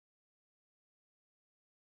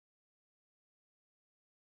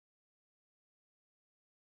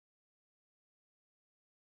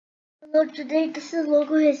Hello, today this is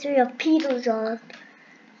logo history of Peter John.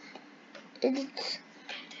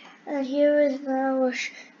 And here is my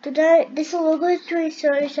today this is logo history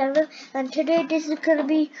 37, and today this is gonna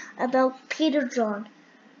be about Peter John.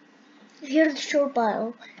 Here's the short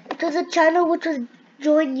bio. It was a channel which was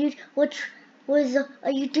which was a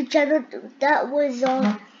YouTube channel that was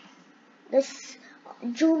this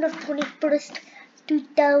June of 21st,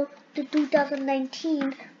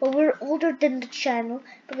 2019, but we're older than the channel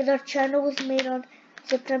because our channel was made on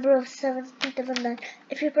September of 7th, 2009.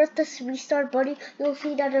 If you press this restart button, you'll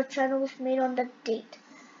see that our channel was made on that date.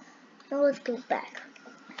 Now let's go back.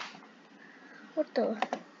 What the?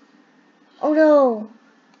 Oh no!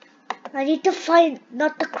 I need to find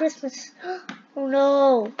not the Christmas. Oh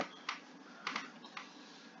no!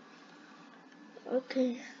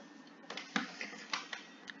 Okay.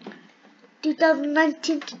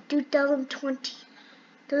 2019 to 2020.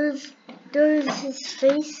 There's his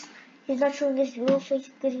face. He's not showing his real face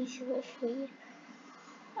because he's so afraid.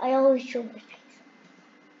 I always show my face.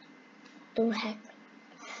 Don't hack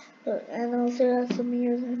me. And also has some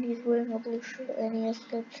ears and he's wearing a blue shirt and he has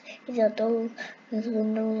lips. He's a doll. His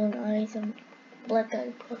nose and eyes and black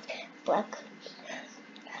eyebrows. Black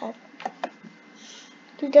hat.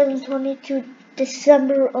 2022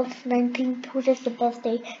 December of 19, which is the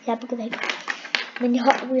birthday. Yeah, because I mini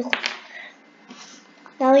Hot Wheels.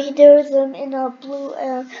 Now there's them in a blue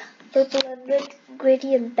and purple and red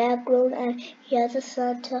gradient background, and he has a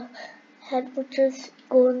Santa hat which is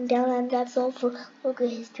going down, and that's all for Logo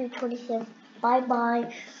History 27. Bye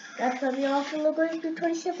bye. That's gonna be all for Logo History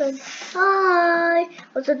 27. Bye.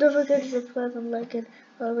 Also don't forget to subscribe and like it,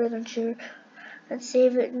 rate and share, and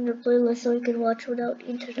save it in your playlist so you can watch without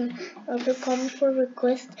internet. Also comment for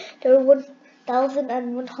requests. There are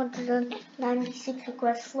 1,196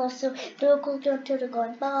 requests left, so do a cool jump to the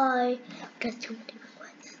god. Bye. That's too many.